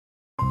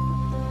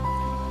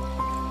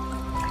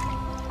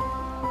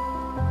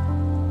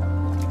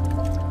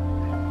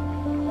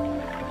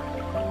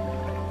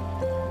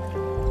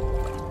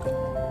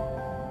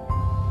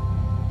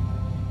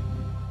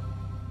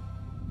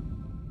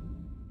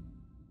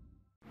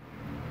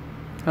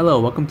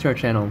Hello, welcome to our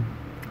channel.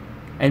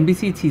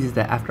 NBC teases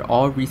that after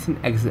all recent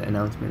exit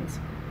announcements,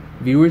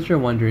 viewers are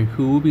wondering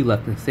who will be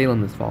left in Salem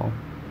this fall.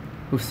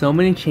 With so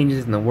many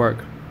changes in the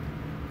work,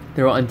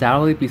 there will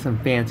undoubtedly be some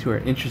fans who are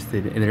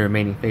interested in the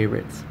remaining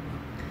favorites.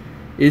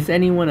 Is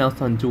anyone else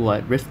on Duel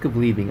at risk of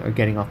leaving or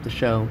getting off the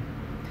show?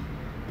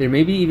 There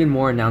may be even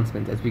more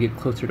announcements as we get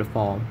closer to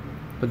fall,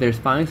 but there's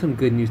finally some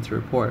good news to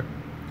report.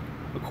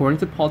 According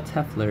to Paul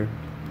Tefler,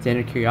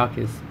 Xander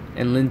Kyriakis,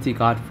 and Linsey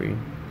Godfrey,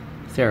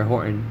 Sarah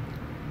Horton,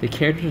 the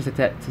characters are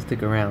set to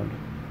stick around.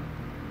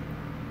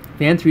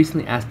 Fans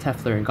recently asked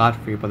Tefler and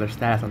Godfrey about their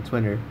status on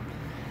Twitter.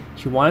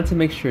 She wanted to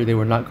make sure they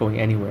were not going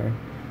anywhere,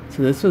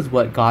 so this was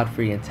what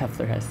Godfrey and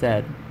Tefler had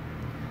said.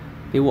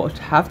 "They will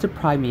have to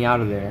pry me out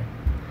of there,"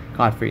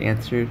 Godfrey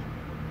answered.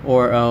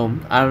 "Or,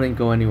 I don't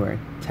go anywhere,"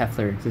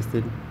 Tefler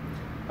insisted.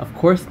 Of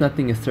course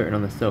nothing is certain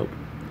on the soap,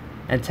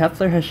 and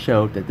Tefler has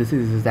showed that this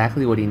is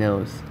exactly what he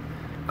knows.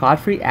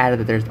 Godfrey added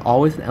that there's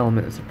always an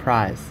element of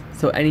surprise,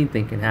 so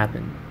anything can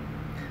happen.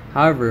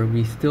 However,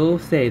 we still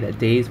say that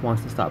Days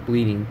wants to stop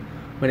bleeding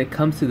when it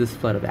comes to this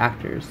flood of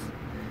actors.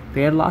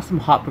 They had lost some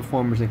hot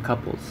performers and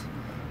couples,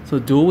 so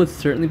Duel would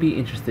certainly be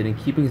interested in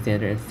keeping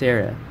Xander and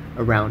Xarah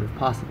around if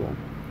possible.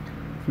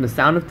 From the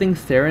sound of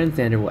things, Xarah and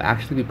Xander will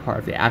actually be part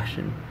of the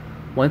action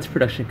once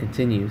production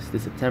continues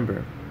this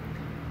September.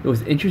 It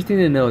was interesting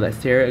to know that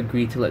Xarah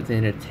agreed to let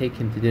Xander take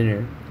him to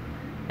dinner.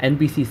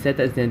 NBC said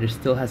that Xander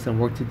still has some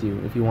work to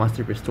do if he wants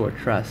to restore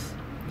trust,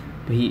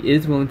 but he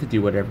is willing to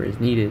do whatever is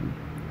needed.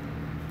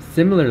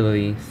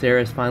 Similarly,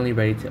 Sarah is finally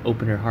ready to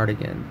open her heart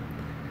again.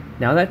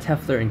 Now that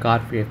Tefler and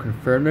Godfrey have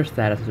confirmed their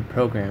status as a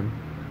program,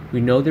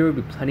 we know there will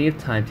be plenty of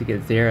time to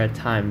get Xarah at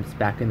times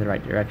back in the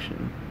right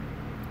direction.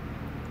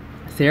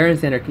 Sarah and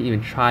Xander can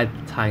even try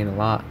tying a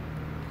lot,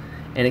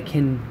 and it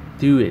can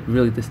do it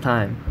really this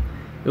time.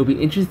 It will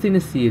be interesting to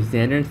see if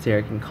Xander and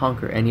Sarah can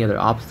conquer any other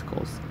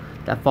obstacles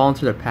that fall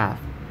into their path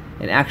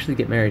and actually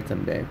get married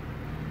someday.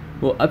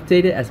 We'll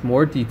update it as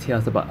more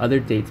details about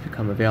other dates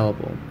become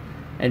available.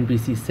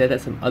 NBC said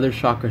that some other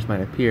shockers might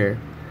appear,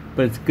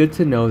 but it's good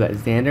to know that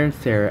Xander and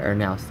Sarah are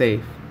now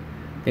safe.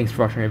 Thanks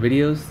for watching our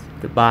videos,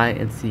 goodbye,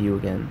 and see you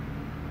again.